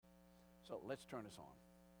So let's turn this on.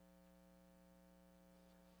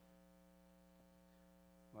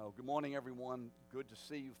 Well, good morning, everyone. Good to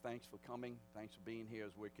see you. Thanks for coming. Thanks for being here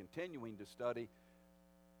as we're continuing to study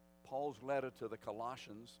Paul's letter to the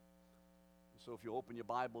Colossians. So if you open your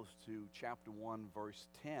Bibles to chapter 1, verse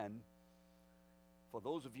 10, for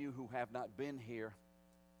those of you who have not been here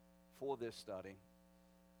for this study,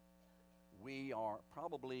 we are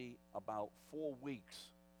probably about 4 weeks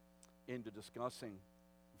into discussing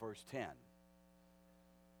verse 10.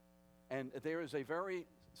 And there is a very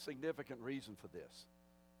significant reason for this.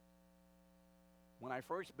 When I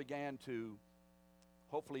first began to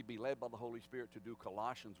hopefully be led by the Holy Spirit to do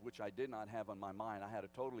Colossians, which I did not have on my mind, I had a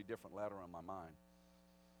totally different letter on my mind.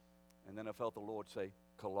 And then I felt the Lord say,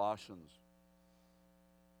 Colossians.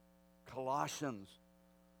 Colossians.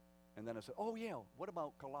 And then I said, oh yeah, what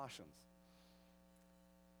about Colossians?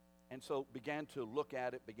 And so began to look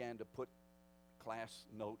at it, began to put class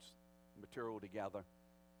notes, material together,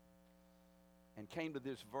 and came to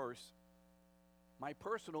this verse. My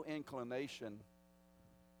personal inclination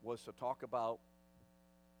was to talk about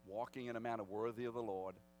walking in a manner worthy of the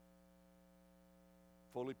Lord,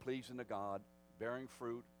 fully pleasing to God, bearing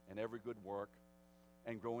fruit in every good work,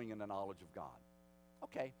 and growing in the knowledge of God.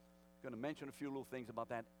 Okay, going to mention a few little things about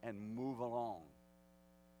that and move along.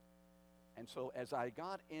 And so as I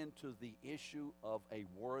got into the issue of a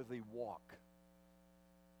worthy walk,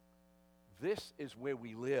 this is where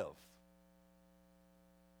we live.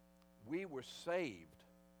 We were saved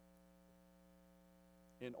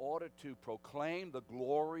in order to proclaim the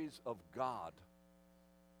glories of God.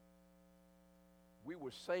 We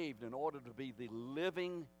were saved in order to be the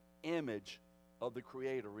living image of the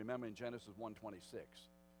Creator. Remember in Genesis 1:26.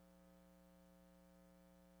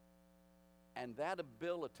 And that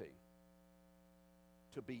ability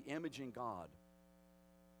to be imaging God,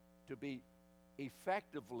 to be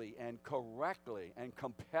effectively and correctly and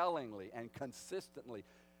compellingly and consistently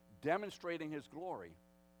demonstrating His glory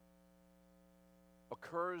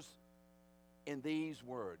occurs in these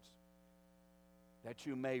words, that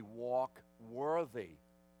you may walk worthy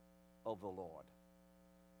of the Lord.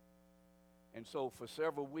 And so for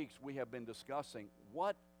several weeks we have been discussing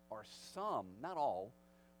what are some, not all,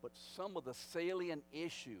 but some of the salient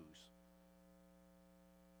issues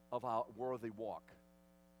of our worthy walk.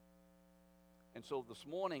 And so this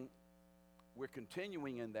morning, we're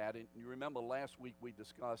continuing in that. And you remember last week we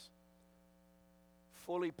discussed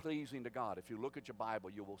fully pleasing to God. If you look at your Bible,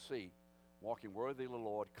 you will see walking worthy of the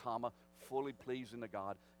Lord, comma, fully pleasing to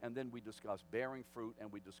God. And then we discussed bearing fruit,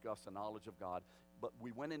 and we discussed the knowledge of God. But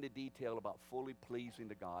we went into detail about fully pleasing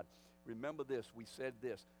to God. Remember this, we said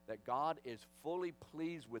this, that God is fully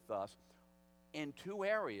pleased with us in two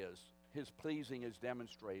areas. His pleasing is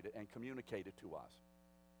demonstrated and communicated to us.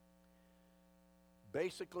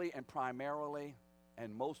 Basically and primarily,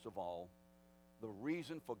 and most of all, the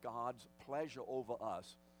reason for God's pleasure over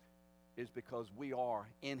us is because we are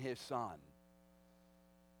in His Son.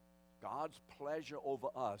 God's pleasure over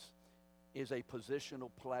us is a positional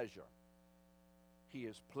pleasure. He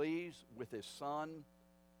is pleased with His Son.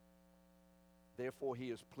 Therefore, He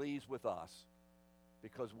is pleased with us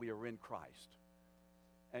because we are in Christ.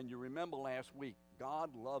 And you remember last week,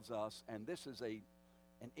 God loves us, and this is an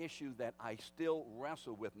issue that I still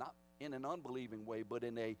wrestle with, not in an unbelieving way, but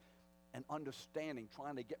in an understanding,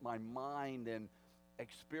 trying to get my mind and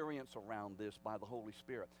experience around this by the Holy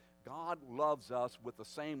Spirit. God loves us with the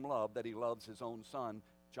same love that He loves His own Son,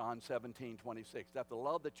 John 17:26. That the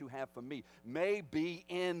love that you have for me may be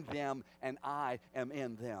in them and I am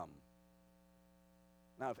in them.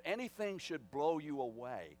 Now, if anything should blow you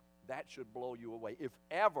away, that should blow you away. If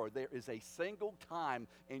ever there is a single time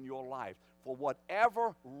in your life, for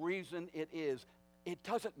whatever reason it is, it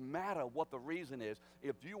doesn't matter what the reason is.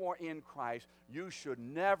 If you are in Christ, you should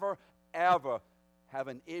never, ever have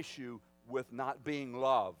an issue with not being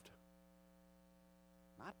loved.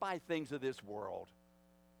 Not by things of this world,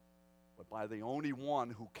 but by the only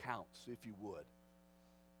one who counts, if you would.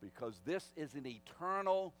 Because this is an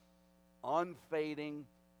eternal, unfading,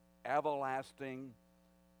 everlasting,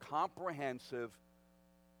 comprehensive,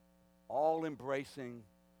 all-embracing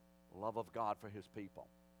love of God for His people.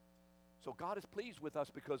 So God is pleased with us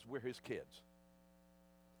because we're His kids.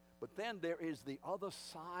 But then there is the other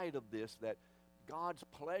side of this, that God's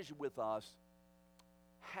pleasure with us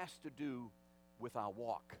has to do with our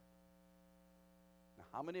walk. Now,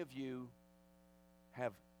 how many of you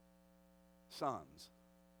have sons?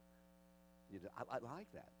 I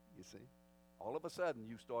like that, you see. All of a sudden,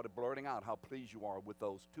 you started blurting out how pleased you are with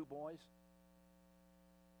those 2 boys.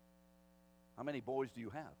 How many boys do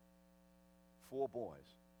you have? 4 boys.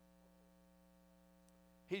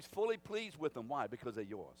 He's fully pleased with them. Why? Because they're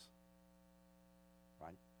yours.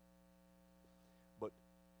 Right? But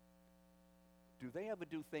do they ever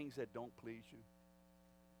do things that don't please you?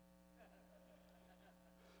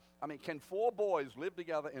 I mean, can four boys live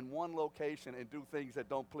together in one location and do things that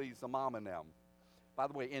don't please the mom and them? By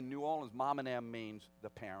the way, in New Orleans, mom and them means the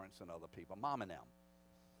parents and other people. Mom and them.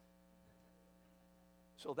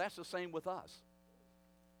 So that's the same with us.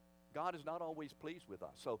 God is not always pleased with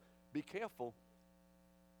us. So be careful.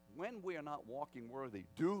 When we are not walking worthy,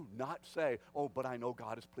 do not say, oh, but I know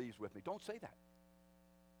God is pleased with me. Don't say that.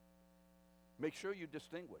 Make sure you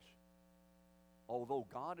distinguish. Although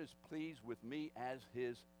God is pleased with me as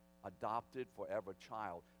his adopted forever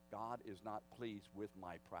child, God is not pleased with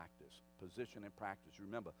my practice, position and practice.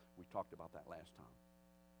 Remember, we talked about that last time.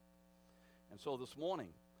 And so this morning,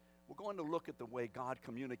 we're going to look at the way God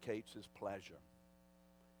communicates his pleasure.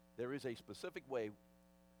 There is a specific way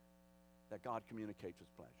that God communicates his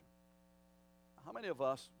pleasure. How many of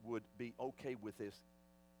us would be okay with this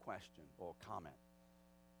question or comment?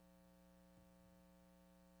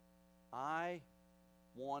 I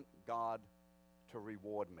want God to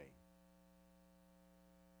reward me.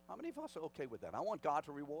 How many of us are okay with that? I want God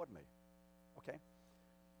to reward me. Okay?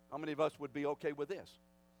 How many of us would be okay with this?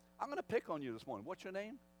 I'm going to pick on you this morning. What's your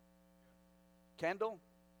name? Kendall?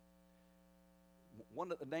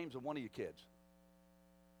 One of the names of one of your kids.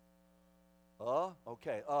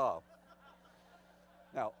 Okay.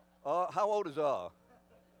 Now, how old is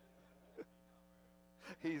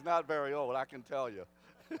He's not very old, I can tell you.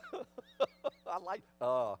 I like,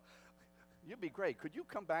 you'd be great. Could you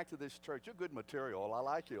come back to this church? You're good material. I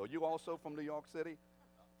like you. Are you also from New York City?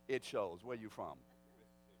 It shows. Where you from?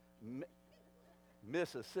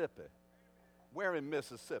 Mississippi. Where in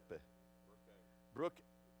Mississippi? Brook.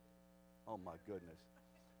 Oh, my goodness.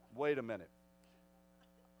 Wait a minute.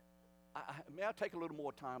 May I take a little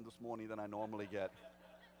more time this morning than I normally get?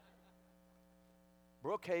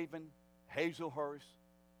 Brookhaven, Hazelhurst.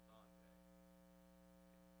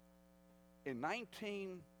 In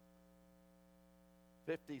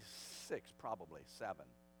 1956, probably, 7,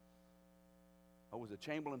 I was at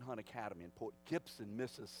Chamberlain Hunt Academy in Port Gibson,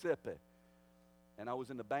 Mississippi. And I was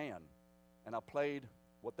in the band. And I played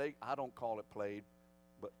I don't call it played,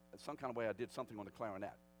 but some kind of way I did something on the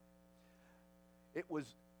clarinet. It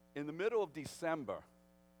was in the middle of December.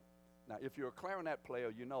 Now, if you're a clarinet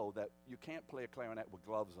player, you know that you can't play a clarinet with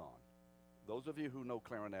gloves on. Those of you who know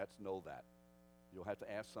clarinets know that. You'll have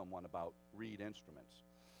to ask someone about reed instruments.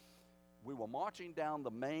 We were marching down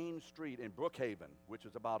the main street in Brookhaven, which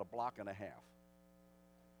is about a block and a half.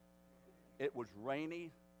 It was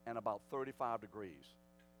rainy and about 35 degrees.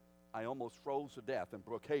 I almost froze to death in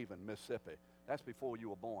Brookhaven, Mississippi. That's before you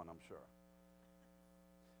were born, I'm sure.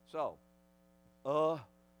 So,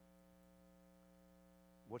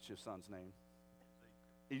 what's your son's name?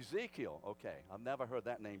 Ezekiel. Okay, I've never heard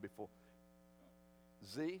that name before.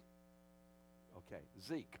 Z? Okay,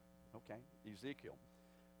 Zeke. Okay, Ezekiel.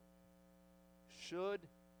 Should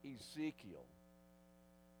Ezekiel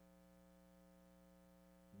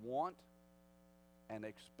want and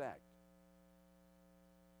expect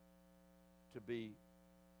to be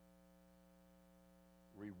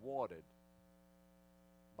rewarded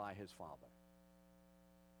by his father?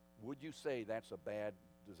 Would you say that's a bad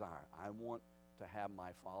desire? I want to have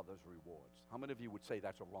my father's rewards. How many of you would say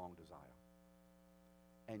that's a wrong desire?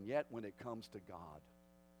 And yet, when it comes to God,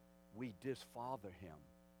 we disfather him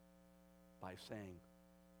by saying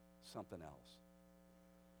something else.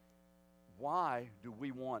 Why do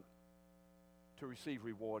we want to receive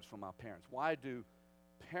rewards from our parents? Why do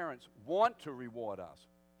parents want to reward us?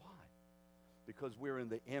 Why? Because we're in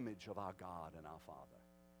the image of our God and our Father.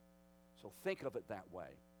 So think of it that way.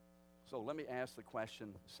 So let me ask the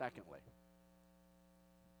question secondly.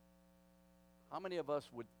 How many of us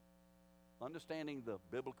would, understanding the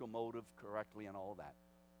biblical motive correctly and all that,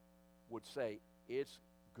 would say it's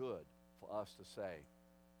good for us to say,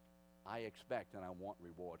 I expect and I want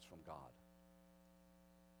rewards from God?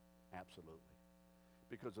 Absolutely.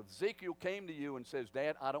 Because if Ezekiel came to you and says,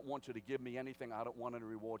 Dad, I don't want you to give me anything, I don't want any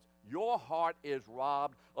rewards, your heart is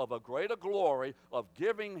robbed of a greater glory of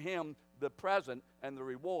giving him the present and the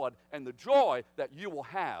reward and the joy that you will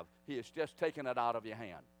have. He has just taken it out of your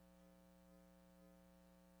hand.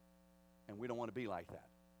 And we don't want to be like that.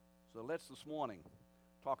 So let's this morning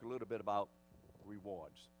talk a little bit about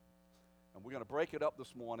rewards. And we're going to break it up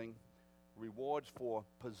this morning. Rewards for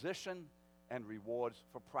position and rewards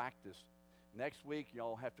for practice. Next week,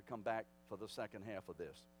 y'all have to come back for the second half of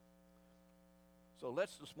this. So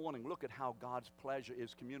let's this morning look at how God's pleasure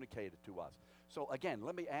is communicated to us. So again,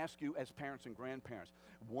 let me ask you as parents and grandparents,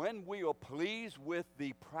 when we are pleased with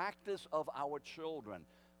the practice of our children,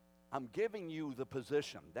 I'm giving you the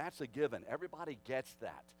position. That's a given. Everybody gets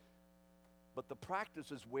that. But the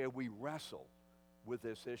practice is where we wrestle with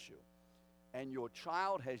this issue. And your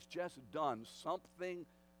child has just done something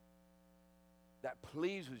that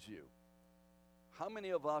pleases you. How many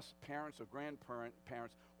of us, parents or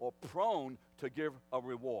grandparents, are prone to give a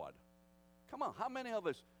reward? Come on, how many of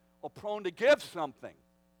us are prone to give something?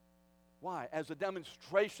 Why? As a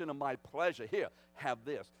demonstration of my pleasure. Here, have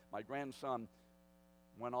this. My grandson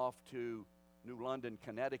went off to New London,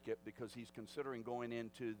 Connecticut, because he's considering going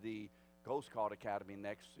into the Coast Guard Academy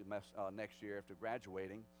next year after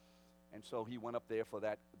graduating. And so he went up there for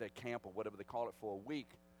that camp or whatever they call it for a week.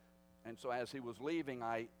 And so as he was leaving,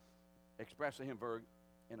 I expressed to him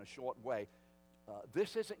in a short way,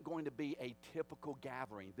 this isn't going to be a typical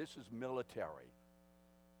gathering. This is military.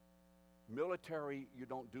 Military, you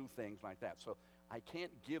don't do things like that. So I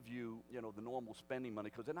can't give you, the normal spending money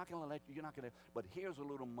because they're not going to let you, you're not going to, but here's a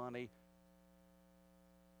little money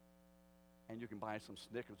and you can buy some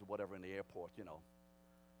Snickers or whatever in the airport,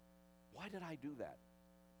 Why did I do that?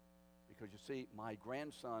 Because you see, my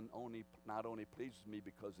grandson not only pleases me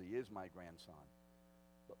because he is my grandson,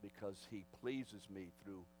 but because he pleases me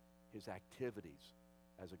through his activities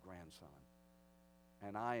as a grandson.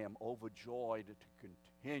 And I am overjoyed to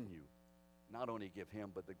continue, not only give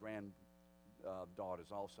him, but the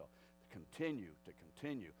granddaughters also, to continue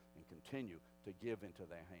to give into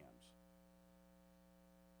their hands.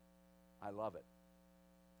 I love it.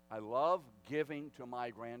 I love giving to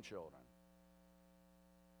my grandchildren.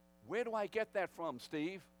 Where do I get that from,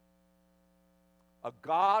 Steve? A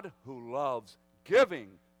God who loves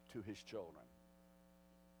giving to his children.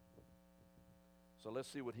 So let's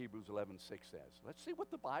see what Hebrews 11:6 says. Let's see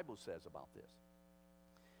what the Bible says about this.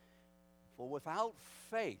 For without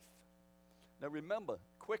faith, now remember,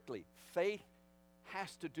 quickly, faith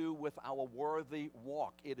has to do with our worthy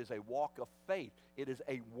walk. It is a walk of faith. It is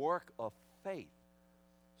a work of faith.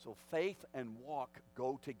 So faith and walk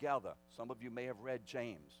go together. Some of you may have read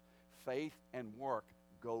James. Faith and work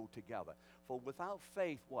go together. For without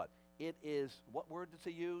faith, what? It is, what word does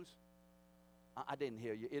he use? I didn't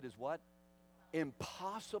hear you. It is what?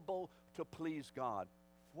 Impossible to please God.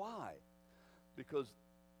 Why? Because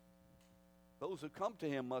those who come to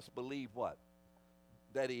him must believe what?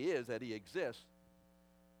 That he exists.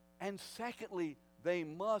 And secondly, they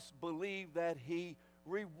must believe that he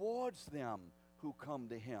rewards them who come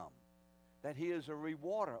to him. That he is a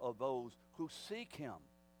rewarder of those who seek him.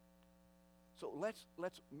 So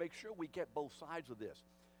let's make sure we get both sides of this.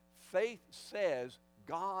 Faith says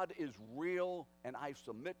God is real and I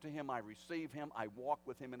submit to him, I receive him, I walk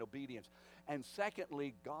with him in obedience. And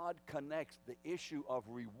secondly, God connects the issue of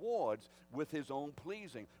rewards with his own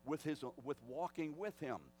pleasing, with walking with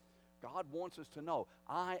him. God wants us to know,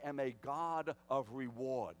 I am a God of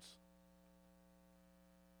rewards.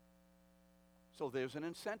 So there's an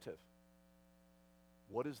incentive.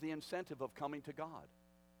 What is the incentive of coming to God?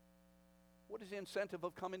 What is the incentive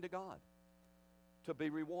of coming to God? To be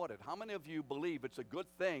rewarded. How many of you believe it's a good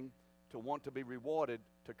thing to want to be rewarded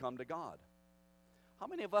to come to God? How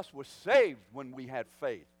many of us were saved when we had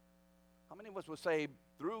faith? How many of us were saved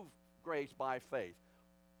through grace by faith?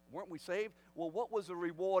 Weren't we saved? Well, what was the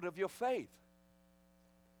reward of your faith?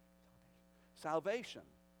 Salvation.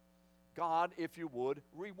 God, if you would,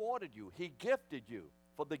 rewarded you. He gifted you.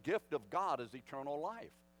 For the gift of God is eternal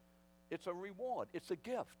life. It's a reward. It's a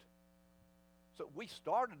gift. So we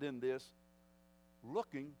started in this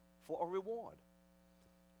looking for a reward.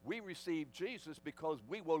 We received Jesus because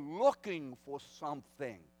we were looking for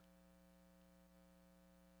something.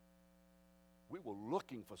 We were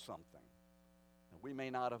looking for something. And we may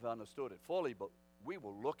not have understood it fully, but we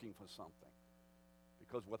were looking for something.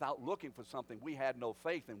 Because without looking for something, we had no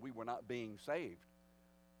faith and we were not being saved.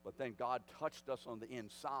 But then God touched us on the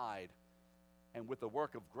inside and with the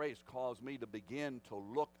work of grace caused me to begin to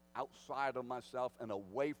look outside of myself and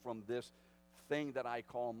away from this thing that I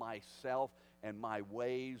call myself and my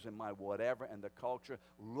ways and my whatever and the culture,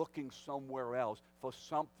 looking somewhere else for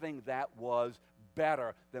something that was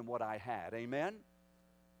better than what I had. Amen?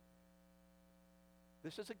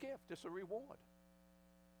 This is a gift. It's a reward.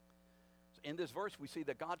 So in this verse, we see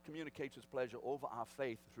that God communicates his pleasure over our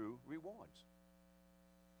faith through rewards.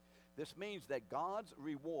 This means that God's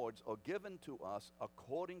rewards are given to us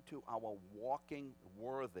according to our walking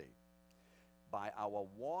worthy. By our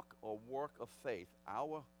walk or work of faith,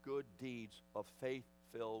 our good deeds of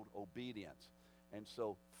faith-filled obedience. And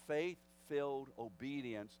so faith-filled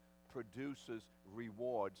obedience produces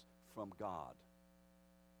rewards from God.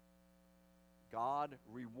 God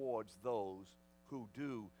rewards those who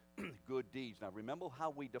do good deeds. Now remember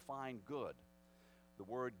how we define good. The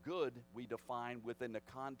word good we define within the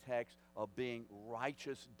context of being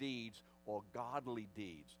righteous deeds or godly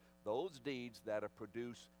deeds. Those deeds that are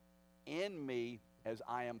produced in me as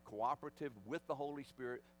I am cooperative with the Holy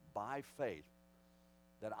Spirit by faith.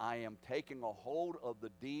 That I am taking a hold of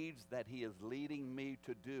the deeds that He is leading me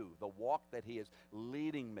to do, the walk that He is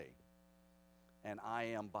leading me. And I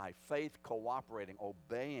am by faith cooperating,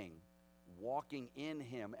 obeying, walking in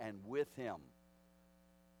Him and with Him.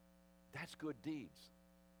 That's good deeds.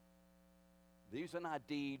 These are not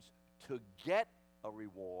deeds to get a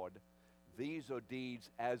reward. These are deeds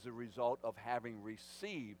as a result of having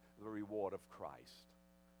received the reward of Christ.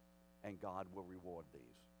 And God will reward these.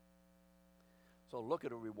 So look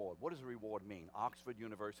at a reward. What does a reward mean? Oxford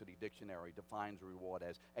University Dictionary defines a reward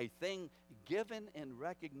as a thing given in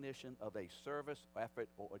recognition of a service, effort,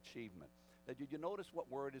 or achievement. Now, did you notice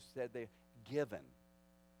what word is said there? Given.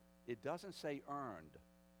 It doesn't say earned.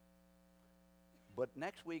 But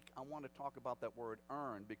next week, I want to talk about that word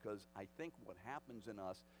earned, because I think what happens in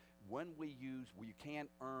us when we can't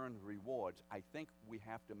earn rewards, I think we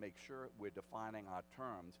have to make sure we're defining our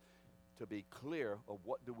terms to be clear of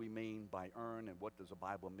what do we mean by earn and what does the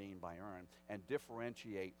Bible mean by earn, and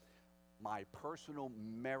differentiate my personal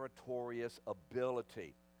meritorious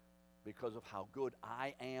ability because of how good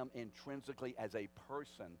I am intrinsically as a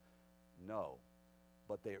person. No.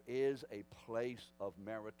 But there is a place of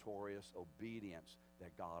meritorious obedience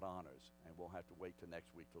that God honors, and we'll have to wait till next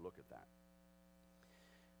week to look at that.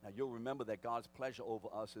 Now, you'll remember that God's pleasure over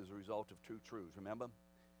us is a result of two truths. Remember?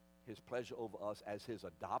 His pleasure over us as His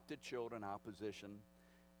adopted children, our position,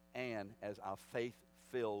 and as our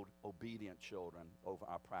faith-filled, obedient children over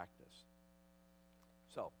our practice.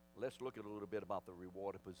 So, let's look at a little bit about the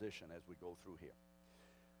rewarded position as we go through here.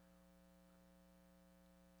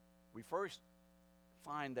 We first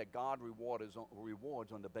find that God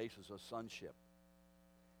rewards on the basis of sonship.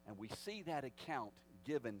 And we see that account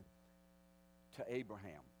given to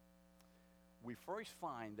Abraham. We first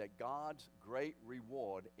find that God's great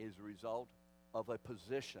reward is a result of a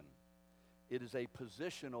position. It is a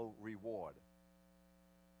positional reward.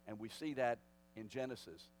 And we see that in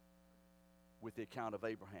Genesis with the account of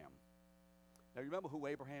Abraham. Now, remember who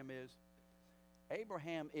Abraham is?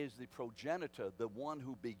 Abraham is the progenitor, the one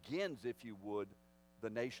who begins, if you would, the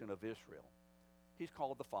nation of Israel. He's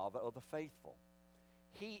called the father of the faithful.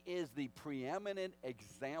 He is the preeminent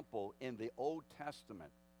example in the Old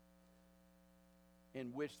Testament in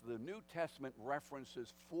which the New Testament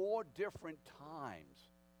references 4 different times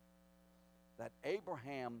that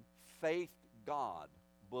Abraham faithed God,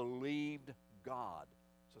 believed God.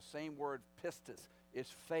 It's the same word, pistis, is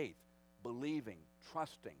faith, believing,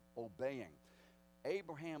 trusting, obeying.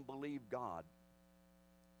 Abraham believed God.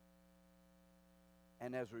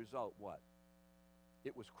 And as a result, what?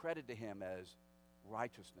 It was credited to him as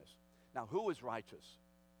righteousness. Now, who is righteous?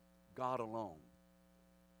 God alone.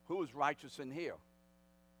 Who is righteous in here?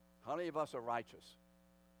 How many of us are righteous?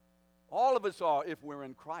 All of us are if we're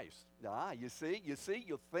in Christ. You see,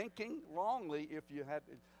 you're thinking wrongly if you had.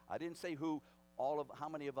 I didn't say how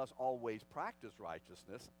many of us always practice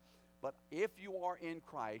righteousness, but if you are in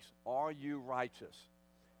Christ, are you righteous?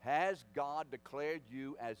 Has God declared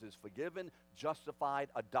you as His forgiven, justified,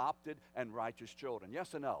 adopted, and righteous children?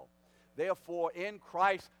 Yes or no? Therefore, in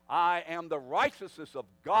Christ, I am the righteousness of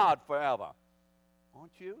God forever.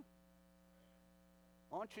 Aren't you?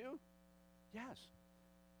 Aren't you? Yes.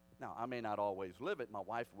 Now, I may not always live it. My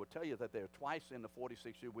wife will tell you that there are twice in the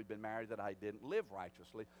 46 years we've been married that I didn't live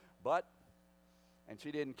righteously, and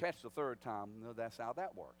she didn't catch the third time. No, that's how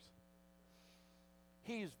that works.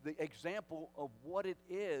 He's the example of what it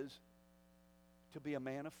is to be a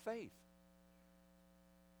man of faith.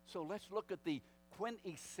 So let's look at the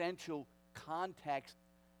quintessential context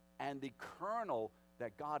and the kernel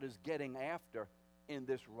that God is getting after in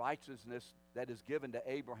this righteousness that is given to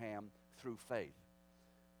Abraham through faith.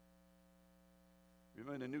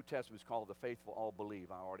 Remember, in the New Testament, it's called the faithful all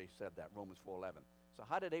believe. I already said that, Romans 4:11. So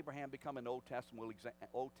how did Abraham become an Old Testament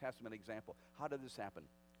example? How did this happen?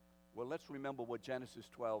 Well, let's remember what Genesis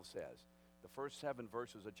 12 says. The first 7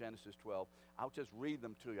 verses of Genesis 12. I'll just read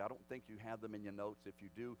them to you. I don't think you have them in your notes. If you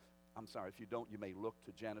do, if you don't, you may look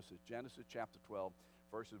to Genesis. Genesis chapter 12,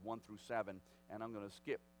 verses 1 through 7. And I'm going to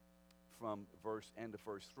skip from end of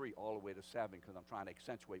verse 3 all the way to 7 because I'm trying to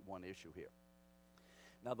accentuate one issue here.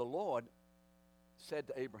 Now the Lord said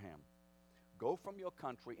to Abraham, "Go from your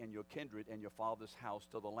country and your kindred and your father's house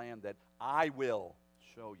to the land that I will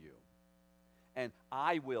show you. And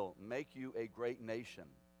I will make you a great nation.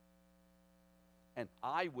 And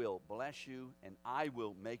I will bless you, and I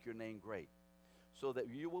will make your name great, so that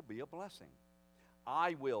you will be a blessing.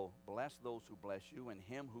 I will bless those who bless you, and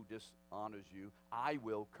him who dishonors you, I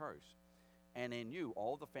will curse. And in you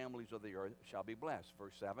all the families of the earth shall be blessed.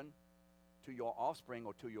 Verse 7, to your offspring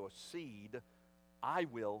or to your seed, I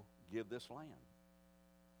will give this land.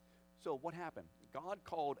 So what happened? God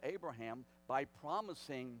called Abraham by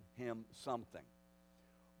promising him something.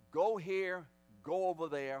 Go here, go over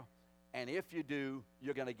there, and if you do,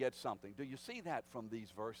 you're going to get something. Do you see that from these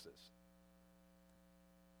verses?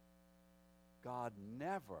 God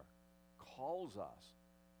never calls us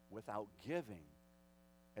without giving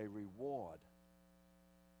a reward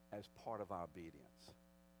as part of our obedience.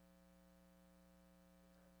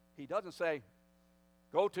 He doesn't say,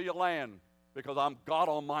 go to your land because I'm God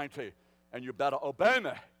Almighty and you better obey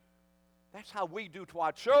me. That's how we do to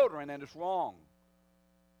our children, and it's wrong,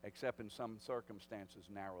 except in some circumstances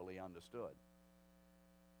narrowly understood.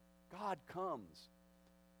 God comes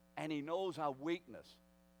and he knows our weakness.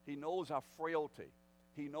 He knows our frailty.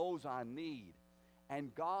 He knows our need.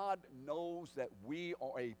 And God knows that we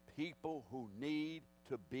are a people who need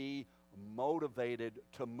to be motivated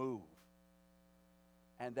to move.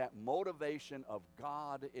 And that motivation of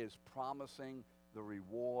God is promising the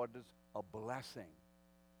rewards of blessing.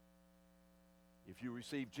 If you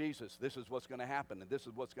receive Jesus, this is what's going to happen, and this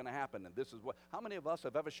is what's going to happen, and this is what... How many of us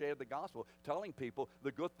have ever shared the gospel, telling people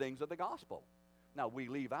the good things of the gospel? Now, we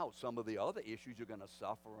leave out some of the other issues you're going to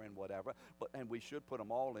suffer and whatever, and we should put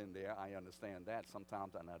them all in there. I understand that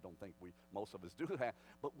sometimes, and I don't think most of us do that,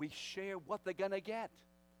 but we share what they're going to get.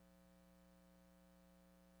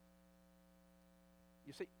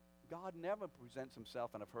 You see, God never presents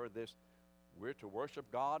himself, and I've heard this, we're to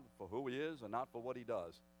worship God for who he is and not for what he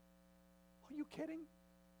does. Are you kidding?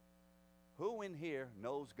 Who in here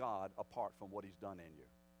knows God apart from what he's done in you?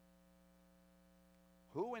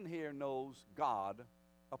 Who in here knows God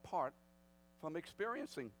apart from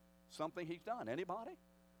experiencing something he's done? Anybody?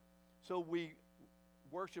 So we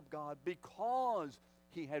worship God because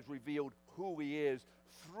he has revealed who he is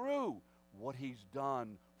through what he's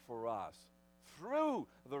done for us, through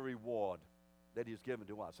the reward that he's given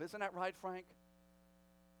to us. Isn't that right, Frank?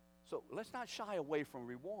 So let's not shy away from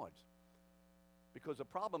rewards. Because the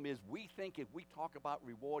problem is we think if we talk about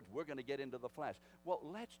rewards, we're going to get into the flesh. Well,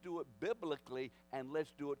 let's do it biblically and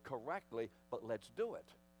let's do it correctly, but let's do it.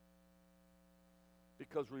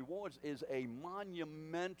 Because rewards is a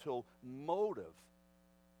monumental motive.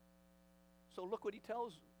 So look what he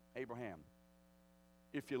tells Abraham.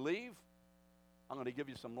 If you leave, I'm going to give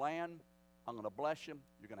you some land. I'm going to bless you.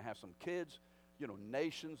 You're going to have some kids,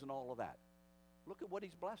 nations and all of that. Look at what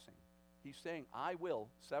he's blessing. He's saying, I will,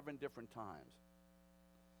 7 different times.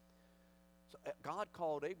 So God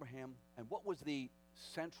called Abraham, and what was the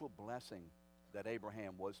central blessing that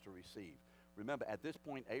Abraham was to receive? Remember, at this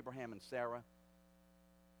point, Abraham and Sarah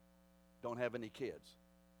don't have any kids.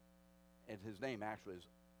 And his name actually is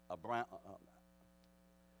Abram,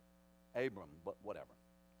 but whatever.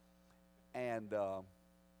 And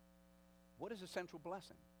what is the central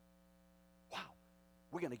blessing? Wow,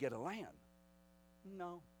 we're going to get a land.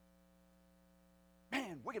 No.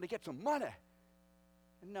 Man, we're going to get some money.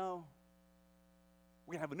 No.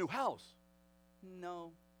 We're going to have a new house.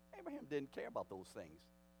 No. Abraham didn't care about those things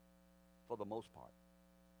for the most part.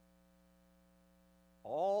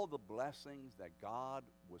 All the blessings that God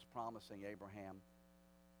was promising Abraham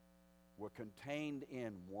were contained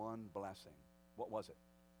in one blessing. What was it?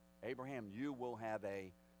 Abraham, you will have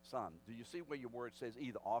a son. Do you see where your word says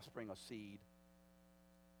either offspring or seed?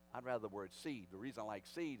 I'd rather the word seed. The reason I like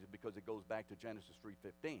seed is because it goes back to Genesis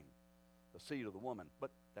 3:15, the seed of the woman.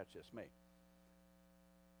 But that's just me.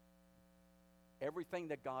 Everything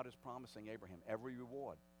that God is promising Abraham, every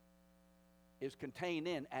reward, is contained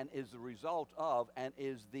in and is the result of and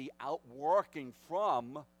is the outworking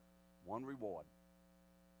from one reward,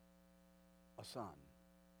 a son.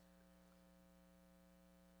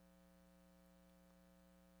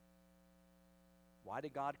 Why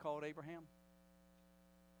did God call Abraham?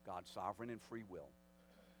 God's sovereign and free will.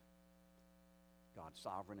 God's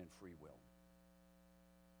sovereign and free will.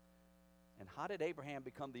 And how did Abraham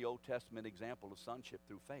become the Old Testament example of sonship?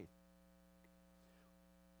 Through faith.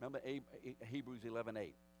 Remember Hebrews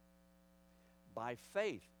 11:8. By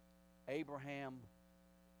faith, Abraham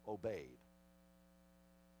obeyed.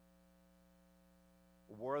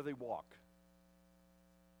 A worthy walk.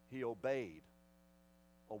 He obeyed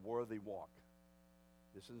a worthy walk.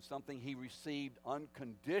 This isn't something he received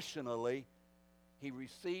unconditionally. He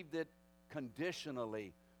received it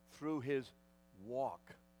conditionally through his walk.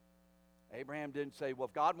 Abraham didn't say, well,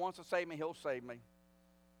 if God wants to save me, he'll save me.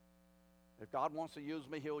 If God wants to use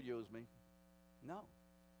me, he'll use me. No.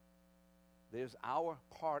 There's our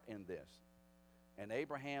part in this. And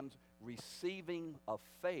Abraham's receiving of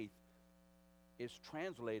faith is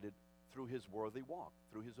translated through his worthy walk,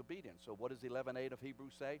 through his obedience. So what does 11:8 of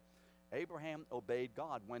Hebrews say? Abraham obeyed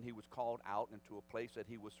God when he was called out into a place that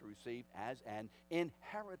he was to receive as an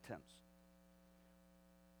inheritance.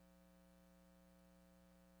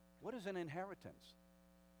 What is an inheritance?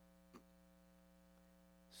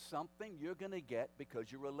 Something you're going to get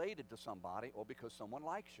because you're related to somebody or because someone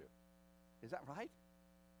likes you. Is that right?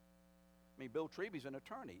 I mean, Bill Treby's an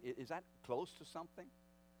attorney. Is that close to something?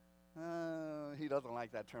 He doesn't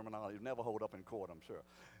like that terminology. It'll never hold up in court, I'm sure.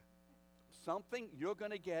 Something you're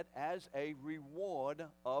going to get as a reward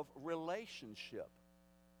of relationship.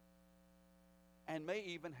 And may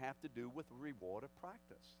even have to do with reward of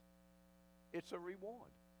practice. It's a reward.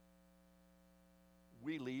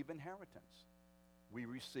 We leave inheritance. We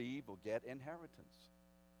receive or get inheritance.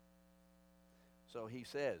 So he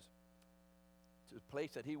says, to the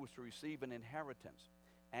place that he was to receive an inheritance.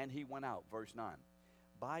 And he went out, verse 9.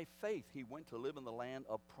 By faith he went to live in the land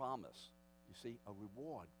of promise. You see, a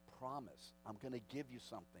reward, promise. I'm going to give you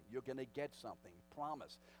something. You're going to get something.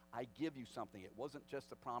 Promise. I give you something. It wasn't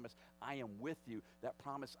just a promise, I am with you. That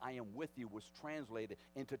promise, I am with you, was translated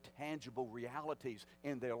into tangible realities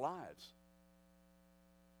in their lives.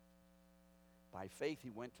 By faith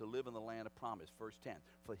he went to live in the land of promise. Verse 10.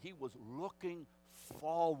 For he was looking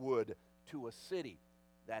forward to a city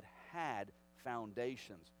that had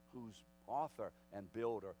foundations, whose author and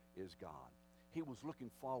builder is God. He was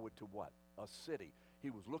looking forward to what? A city. He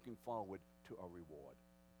was looking forward to a reward.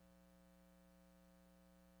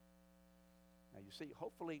 Now you see,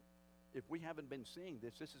 hopefully, if we haven't been seeing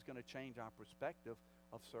this, this is going to change our perspective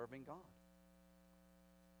of serving God.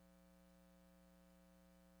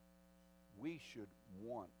 We should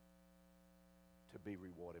want to be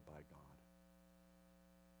rewarded by God.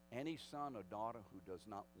 Any son or daughter who does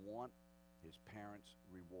not want his parents'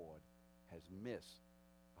 reward has missed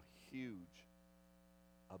a huge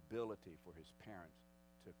ability for his parents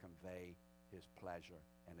to convey his pleasure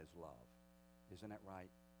and his love. Isn't that right?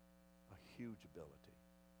 A huge ability.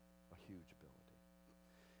 A huge ability.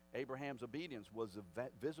 Abraham's obedience was a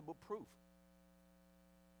visible proof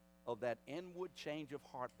of that inward change of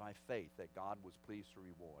heart by faith that God was pleased to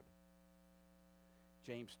reward.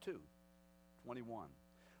 James 2:21.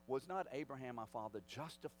 Was not Abraham our father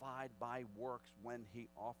justified by works when he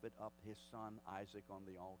offered up his son Isaac on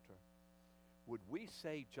the altar? Would we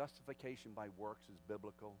say justification by works is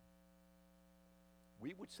biblical?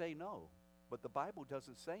 We would say no, but the Bible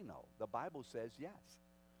doesn't say no. The Bible says yes.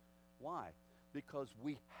 Why? Because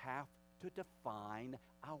we have to define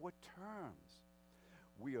our terms.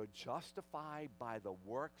 We are justified by the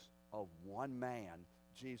works of one man,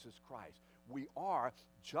 Jesus Christ. We are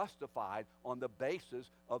justified on the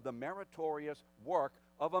basis of the meritorious work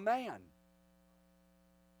of a man,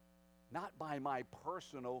 not by my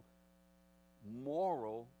personal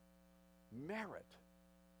moral merit.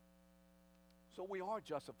 So we are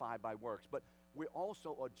justified by works, but we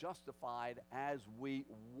also are justified as we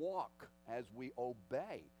walk, as we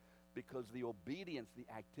obey, because the obedience, the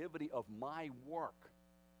activity of my work,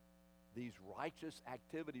 these righteous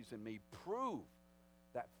activities in me prove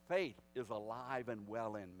that faith is alive and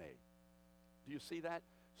well in me. Do you see that?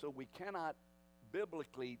 So we cannot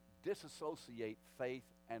biblically disassociate faith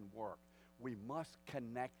and work. We must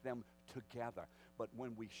connect them together. But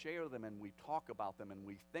when we share them and we talk about them and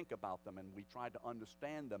we think about them and we try to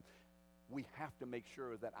understand them, we have to make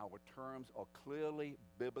sure that our terms are clearly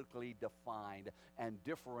biblically defined and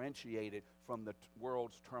differentiated from the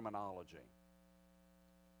world's terminology.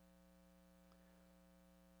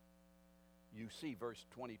 You see, verse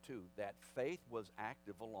 22, that faith was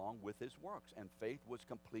active along with his works, and faith was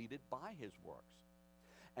completed by his works.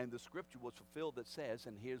 And the scripture was fulfilled that says,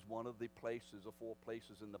 and here's one of the places, or 4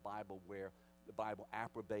 places in the Bible where the Bible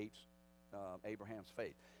approbates Abraham's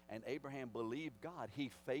faith. And Abraham believed God.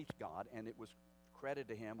 He faithed God, and it was credited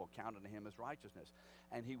to him or counted to him as righteousness.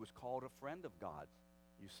 And he was called a friend of God.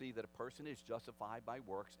 You see that a person is justified by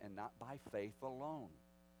works and not by faith alone.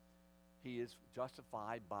 He is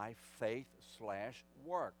justified by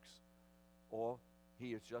faith/works, or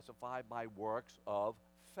he is justified by works of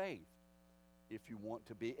faith, if you want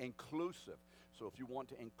to be inclusive. So if you want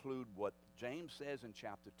to include what James says in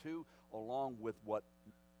chapter 2, along with what,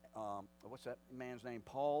 what's that man's name,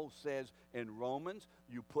 Paul says in Romans,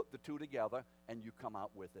 you put the two together and you come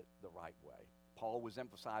out with it the right way. Paul was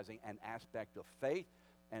emphasizing an aspect of faith,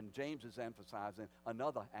 and James is emphasizing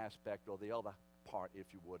another aspect, or the other part,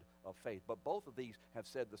 if you would, of faith. But both of these have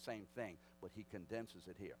said the same thing, but he condenses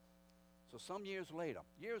it here. So some years later,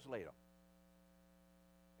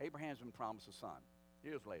 Abraham's been promised a son.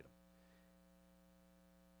 Years later,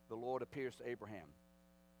 the Lord appears to Abraham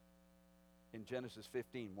in Genesis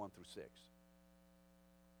 15, 1 through 6.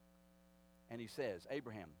 And he says,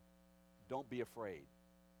 Abraham, don't be afraid.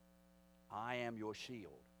 I am your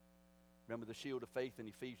shield. Remember the shield of faith in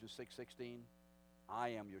Ephesians 6:16? I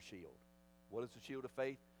am your shield. What is the shield of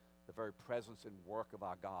faith? The very presence and work of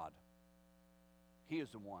our God. He is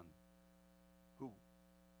the one who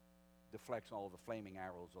deflects all the flaming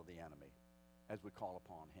arrows of the enemy as we call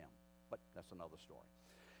upon him. But that's another story.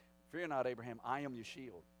 Fear not, Abraham, I am your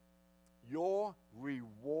shield. Your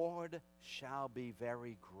reward shall be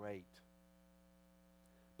very great.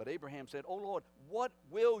 But Abraham said, oh Lord, what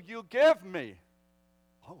will you give me?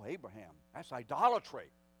 Oh, Abraham, that's idolatry.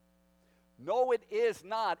 No, it is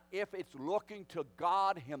not if it's looking to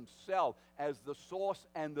God himself as the source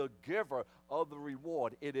and the giver of the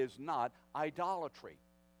reward. It is not idolatry.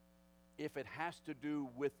 If it has to do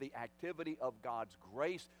with the activity of God's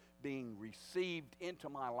grace being received into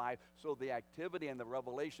my life so the activity and the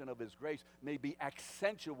revelation of his grace may be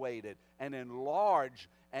accentuated and enlarged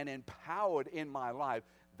and empowered in my life,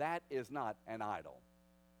 that is not an idol.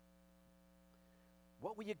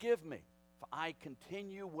 What will you give me? For I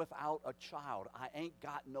continue without a child. I ain't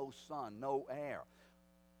got no son, no heir.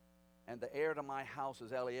 And the heir to my house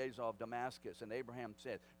is Eliezer of Damascus. And Abraham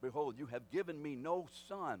said, behold, you have given me no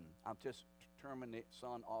son. I'm just terminating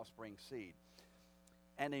son, offspring, seed.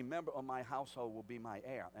 And a member of my household will be my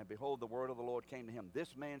heir. And behold, the word of the Lord came to him.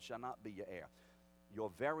 This man shall not be your heir. Your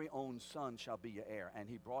very own son shall be your heir. And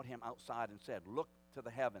he brought him outside and said, look to the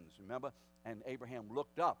heavens. Remember? And Abraham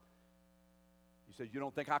looked up. He said, you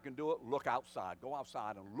don't think I can do it? Look outside. Go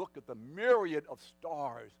outside and look at the myriad of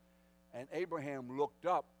stars. And Abraham looked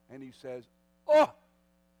up and he says, oh,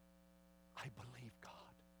 I believe God.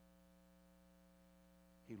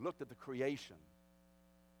 He looked at the creation.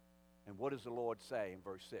 And what does the Lord say in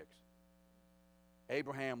verse 6?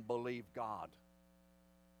 Abraham believed God,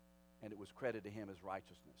 and it was credited to him as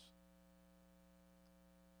righteousness.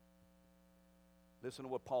 Listen to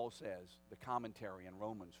what Paul says, the commentary in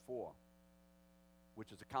Romans 4,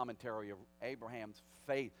 which is a commentary of Abraham's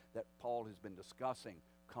faith that Paul has been discussing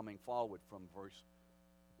coming forward from verse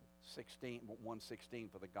 1:16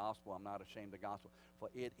 for the gospel. I'm not ashamed of the gospel, for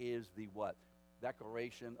it is the what?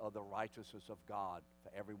 Declaration of the righteousness of God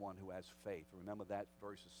for everyone who has faith. Remember that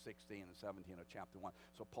verses 16 and 17 of chapter 1.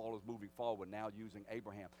 So Paul is moving forward now using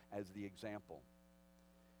Abraham as the example.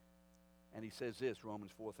 And he says this,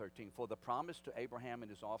 Romans 4:13, for the promise to Abraham and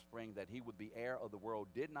his offspring that he would be heir of the world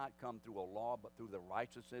did not come through a law, but through the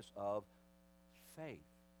righteousness of faith.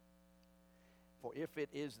 For if it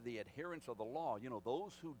is the adherents of the law,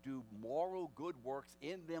 those who do moral good works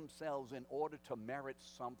in themselves in order to merit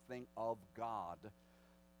something of God,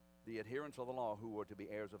 the adherents of the law who are to be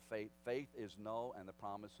heirs of faith, faith is null and the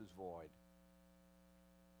promise is void.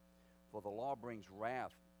 For the law brings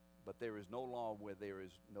wrath, but there is no law where there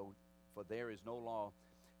is no, for there is no law.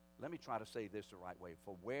 Let me try to say this the right way.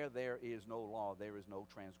 For where there is no law, there is no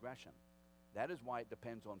transgression. That is why it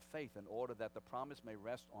depends on faith, in order that the promise may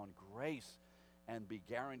rest on grace and be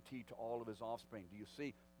guaranteed to all of his offspring. Do you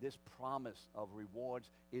see? This promise of rewards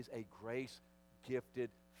is a grace-gifted,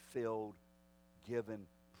 filled, given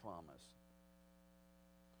promise.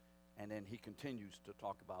 And then he continues to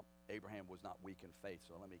talk about Abraham was not weak in faith.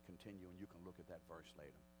 So let me continue, and you can look at that verse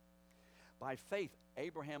later. By faith,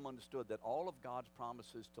 Abraham understood that all of God's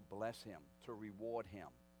promises to bless him, to reward him,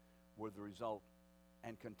 were the result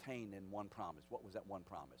and contained in one promise. What was that one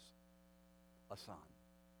promise? A son.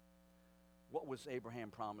 What was Abraham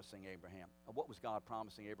promising Abraham? What was God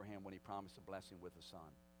promising Abraham when he promised to bless him with a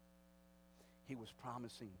son? He was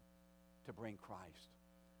promising to bring Christ.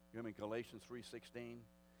 You remember Galatians 3:16?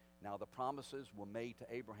 Now the promises were made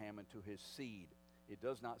to Abraham and to his seed. It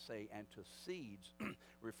does not say, and to seeds,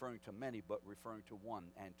 referring to many, but referring to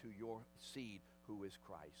one, and to your seed, who is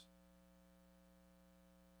Christ.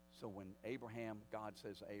 So when God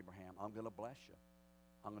says to Abraham, I'm going to bless you.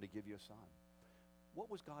 I'm going to give you a son. What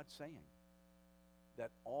was God saying?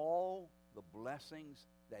 That all the blessings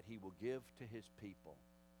that he will give to his people,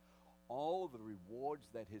 all the rewards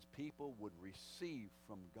that his people would receive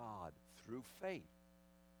from God through faith,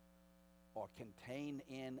 are contained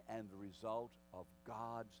in and the result of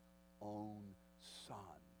God's own son.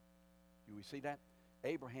 Do we see that?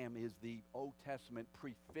 Abraham is the Old Testament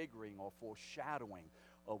prefiguring or foreshadowing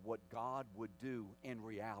of what God would do in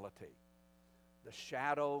reality. The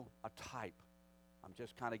shadow, a type. I'm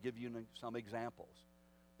just kind of giving you some examples.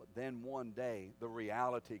 But then one day, the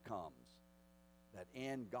reality comes that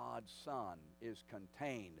in God's Son is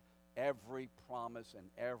contained every promise and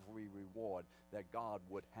every reward that God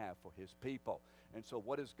would have for his people. And so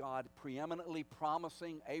what is God preeminently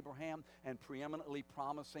promising Abraham and preeminently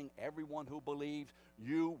promising everyone who believes?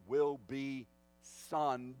 You will be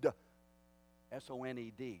sonned,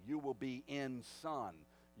 S-O-N-E-D. You will be in son.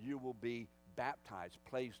 You will be baptized,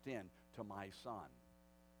 placed in to my son.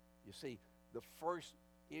 You see, the first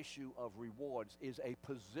issue of rewards is a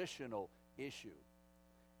positional issue.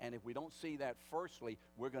 And if we don't see that firstly,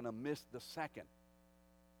 we're going to miss the second.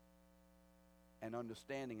 And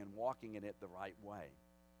understanding and walking in it the right way.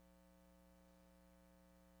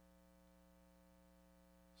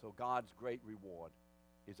 So God's great reward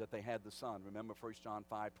is that they had the Son. Remember 1 John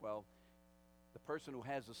 5:12? The person who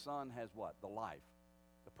has the Son has what? The life.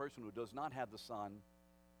 The person who does not have the Son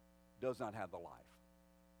does not have the life.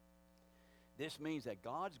 This means that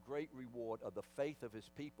God's great reward of the faith of his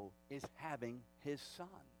people is having his Son.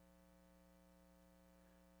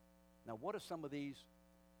 Now, what are some of these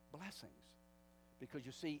blessings? Because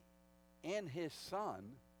you see, in his Son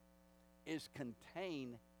is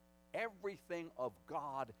contained everything of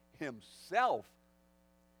God himself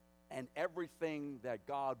and everything that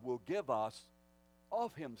God will give us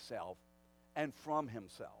of himself and from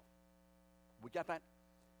himself. We got that?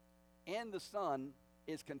 In the Son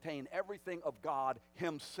is contained everything of God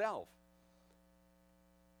himself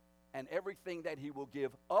and everything that he will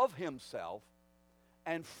give of himself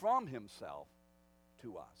and from himself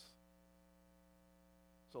to us.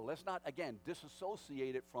 So let's not, again,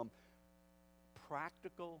 disassociate it from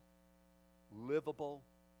practical, livable,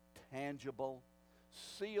 tangible,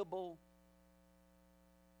 seeable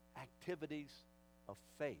activities of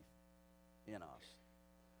faith in us.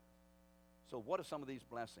 So what are some of these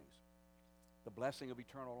blessings? The blessing of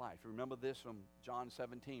eternal life. Remember this from John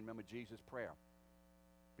 17. Remember Jesus' prayer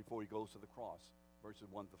before he goes to the cross, verses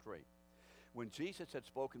 1 to 3. When Jesus had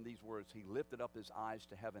spoken these words, he lifted up his eyes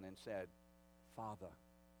to heaven and said, Father,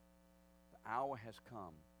 the hour has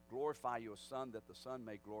come. Glorify your Son, that the Son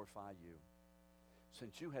may glorify you,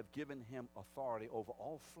 since you have given him authority over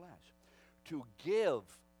all flesh, to give,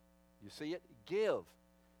 you see it? Give.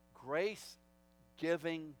 Grace,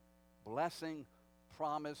 giving, blessing,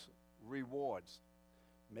 promise, rewards.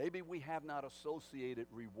 Maybe we have not associated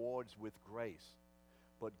rewards with grace,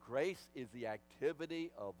 but grace is the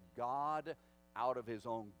activity of God out of his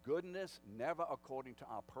own goodness, never according to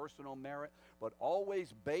our personal merit, but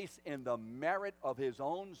always based in the merit of his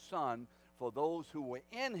own Son for those who were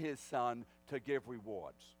in his Son to give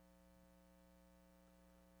rewards.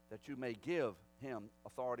 That you may give him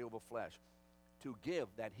authority over flesh, to give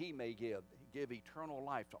that he may give eternal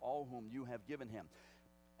life to all whom you have given him.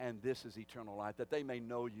 And this is eternal life, that they may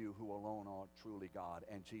know you who alone are truly God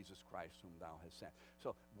and Jesus Christ whom thou hast sent.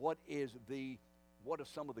 So what are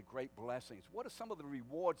some of the great blessings? What are some of the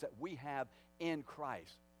rewards that we have in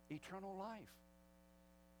Christ? Eternal life.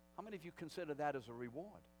 How many of you consider that as a reward?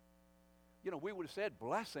 You know, we would have said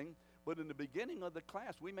blessing, but in the beginning of the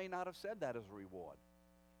class, we may not have said that as a reward.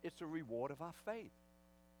 It's a reward of our faith.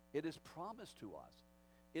 It is promised to us.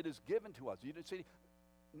 It is given to us. You didn't see,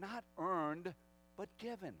 not earned, but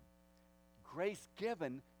given. Grace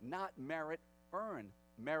given, not merit earned.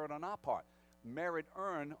 Merit on our part. Merit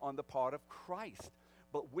earned on the part of Christ.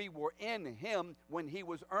 But we were in him when he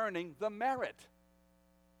was earning the merit.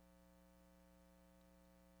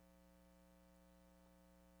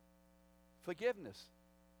 Forgiveness.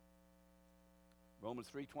 Romans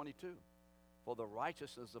 3:22. For the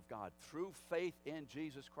righteousness of God through faith in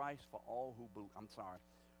Jesus Christ for all who believe.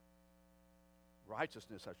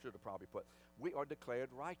 Righteousness, I should have probably put. We are declared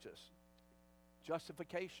righteous.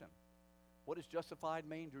 Justification. What does justified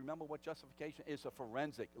mean? Do you remember what justification is? A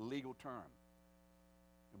forensic legal term.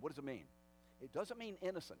 And what does it mean? It doesn't mean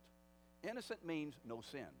innocent. Innocent means no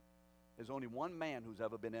sin. There's only one man who's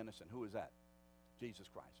ever been innocent. Who is that? Jesus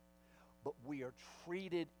Christ. But we are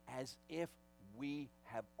treated as if we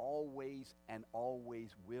have always and always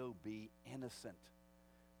will be innocent,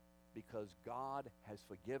 because God has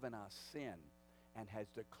forgiven our sin and has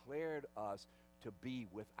declared us to be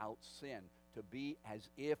without sin, to be as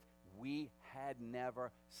if we had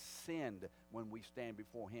never sinned when we stand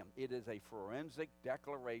before him. It is a forensic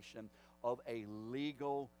declaration of a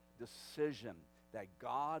legal decision that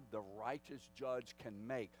God, the righteous judge, can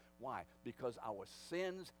make. Why? Because our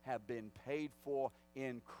sins have been paid for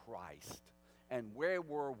in Christ. And where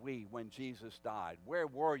were we when Jesus died? Where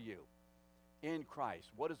were you? In Christ.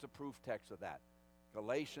 What is the proof text of that?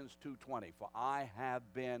 Galatians 2:20. For I have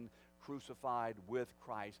been crucified with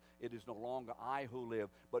Christ. It is no longer I who live,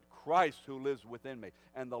 but Christ who lives within me.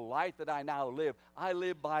 And the life that I now live, I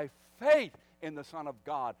live by faith in the Son of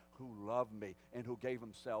God who loved me and who gave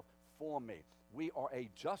himself before me. We are a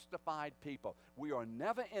justified people. We are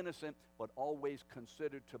never innocent, but always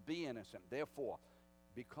considered to be innocent. Therefore,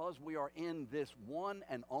 because we are in this one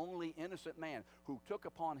and only innocent man who took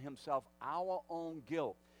upon himself our own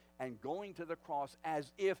guilt and going to the cross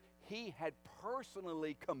as if he had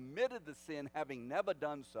personally committed the sin, having never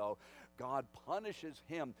done so, God punishes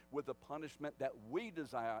him with the punishment that we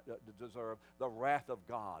deserve, the wrath of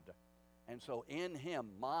God. And so in him,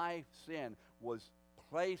 my sin was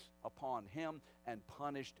placed upon him and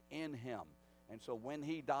punished in him. And so when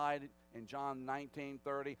he died in John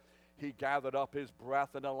 19:30, he gathered up his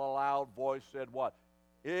breath and in a loud voice said what?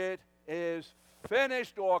 It is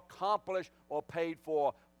finished or accomplished or paid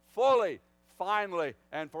for fully, finally,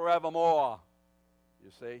 and forevermore.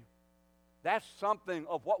 You see? That's something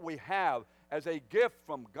of what we have as a gift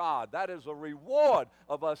from God. That is a reward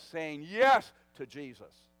of us saying yes to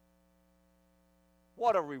Jesus.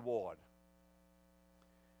 What a reward.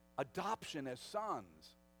 Adoption as sons,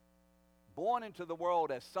 born into the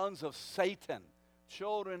world as sons of Satan,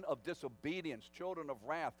 children of disobedience, children of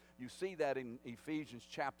wrath. You see that in Ephesians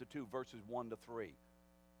chapter 2, verses 1 to 3.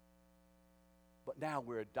 But now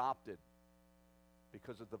we're adopted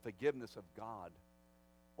because of the forgiveness of God.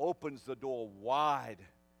 Opens the door wide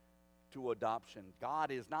to adoption.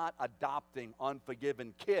 God is not adopting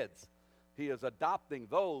unforgiven kids. He is adopting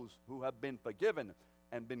those who have been forgiven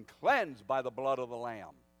and been cleansed by the blood of the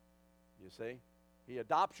Lamb. You see? He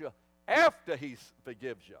adopts you after he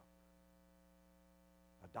forgives you.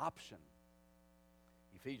 Adoption.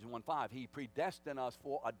 Ephesians 1:5, he predestined us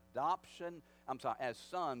for adoption, as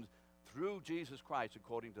sons through Jesus Christ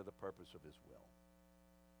according to the purpose of his will.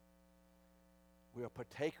 We are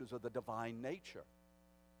partakers of the divine nature.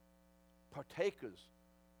 Partakers.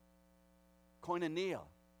 Koinonia.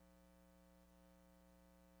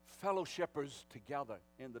 Fellowshippers together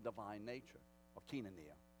in the divine nature. Or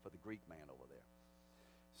koinonia for the Greek man over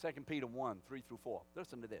there. 2 Peter 1:3-4.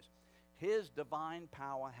 Listen to this. His divine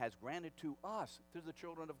power has granted to us, to the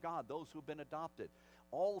children of God, those who've been adopted,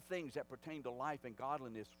 all things that pertain to life and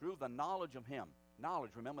godliness through the knowledge of him.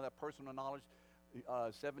 Knowledge, remember that personal knowledge?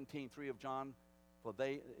 17:3 of John. For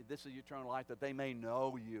this is eternal life, that they may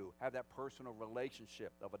know you. Have that personal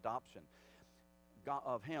relationship of adoption. God,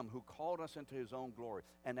 of him who called us into his own glory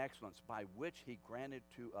and excellence, by which he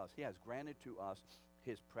has granted to us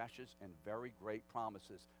his precious and very great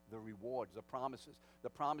promises, the rewards, the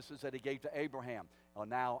promises that he gave to Abraham are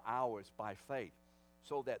now ours by faith,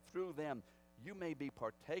 so that through them you may be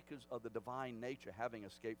partakers of the divine nature, having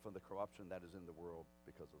escaped from the corruption that is in the world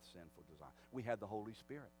because of sinful desire. We had the Holy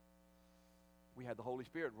Spirit. We had the Holy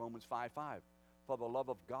Spirit, Romans 5:5. For the love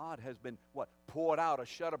of God has been, what? Poured out or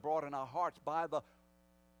shed abroad in our hearts by the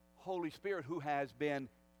Holy Spirit who has been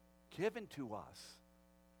given to us.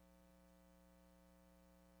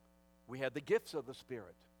 We had the gifts of the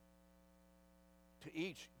Spirit. To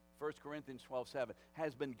each, 1 Corinthians 12:7,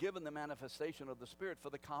 has been given the manifestation of the Spirit for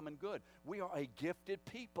the common good. We are a gifted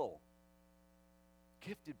people.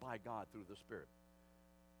 Gifted by God through the Spirit.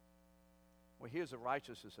 Well, here's the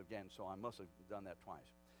righteousness again, so I must have done that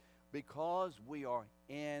twice. Because we are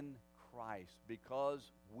in Christ,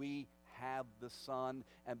 because we have the Son,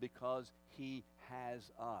 and because he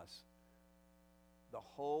has us, the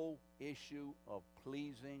whole issue of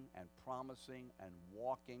pleasing and promising and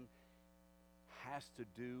walking has to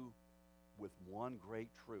do with one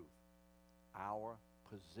great truth: our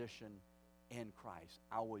position in Christ.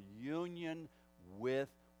 Our union with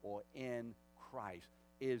or in Christ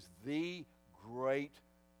is the great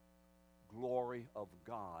glory of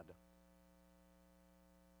God,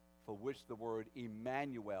 for which the word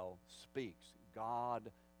Emmanuel speaks.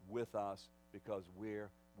 God with us, because we're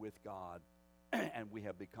with God and we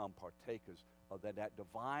have become partakers of that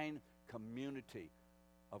divine community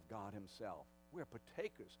of God himself. We're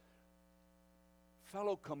partakers,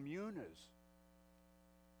 fellow communers,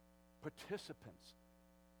 participants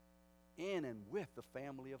in and with the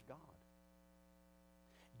family of God.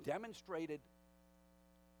 Demonstrated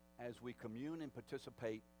as we commune and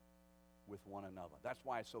participate with one another. That's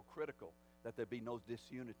why it's so critical that there be no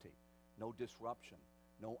disunity, no disruption,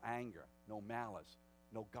 no anger, no malice,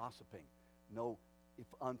 no gossiping, no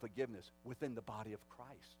unforgiveness within the body of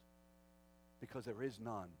Christ. Because there is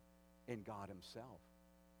none in God himself.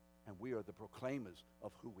 And we are the proclaimers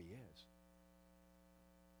of who he is.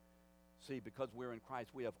 See, because we're in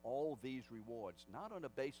Christ, we have all these rewards, not on the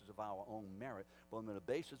basis of our own merit, but on the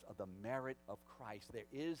basis of the merit of Christ. There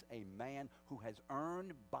is a man who has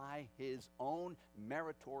earned by his own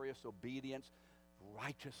meritorious obedience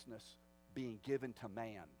righteousness being given to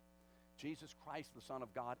man. Jesus Christ, the Son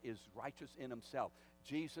of God, is righteous in himself.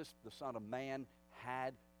 Jesus, the Son of Man,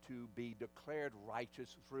 had to be declared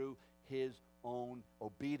righteous through his own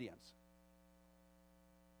obedience.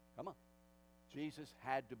 Come on. Jesus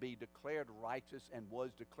had to be declared righteous and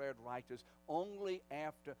was declared righteous only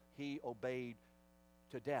after he obeyed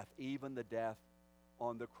to death, even the death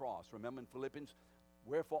on the cross. Remember in Philippians,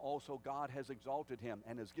 wherefore also God has exalted him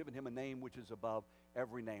and has given him a name which is above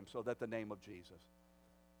every name, so that the name of Jesus,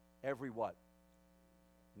 every what?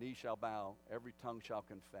 Knee shall bow, every tongue shall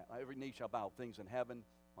confess, every knee shall bow, things in heaven,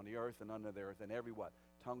 on the earth, and under the earth, and every what?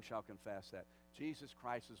 Tongue shall confess that Jesus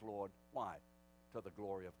Christ is Lord. Why? To the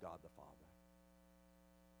glory of God the Father.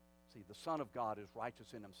 See, the Son of God is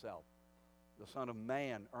righteous in himself. The Son of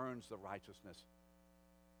Man earns the righteousness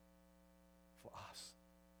for us.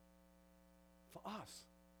 For us.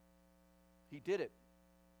 He did it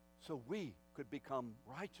so we could become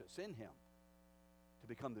righteous in him, to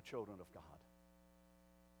become the children of God.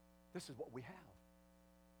 This is what we have.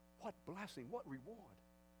 What blessing, what reward.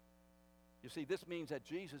 You see, this means that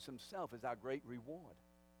Jesus himself is our great reward,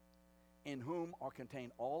 in whom are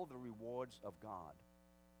contained all the rewards of God.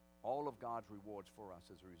 All of God's rewards for us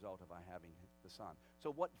as a result of our having the Son.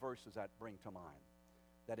 So what verse does that bring to mind?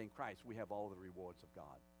 That in Christ we have all the rewards of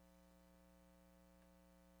God.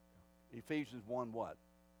 Ephesians 1 what?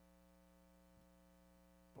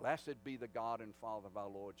 Blessed be the God and Father of our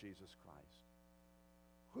Lord Jesus Christ,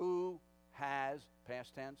 who has,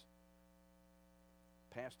 past tense,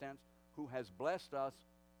 who has blessed us,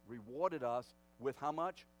 rewarded us with how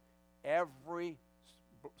much? Every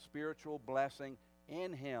spiritual blessing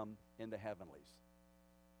in him in the heavenlies.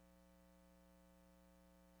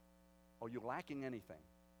 Are you lacking anything?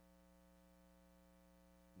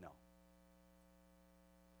 No.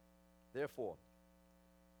 Therefore,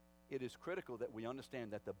 it is critical that we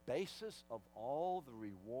understand that the basis of all the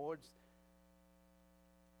rewards,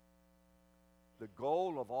 the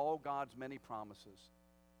goal of all God's many promises,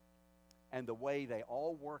 and the way they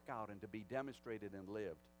all work out and to be demonstrated and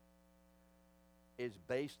lived is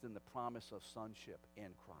based in the promise of sonship in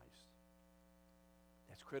Christ.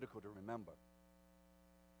 That's critical to remember.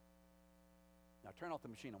 Now turn off the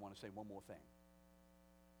machine. I want to say one more thing.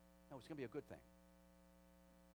 No, it's going to be a good thing.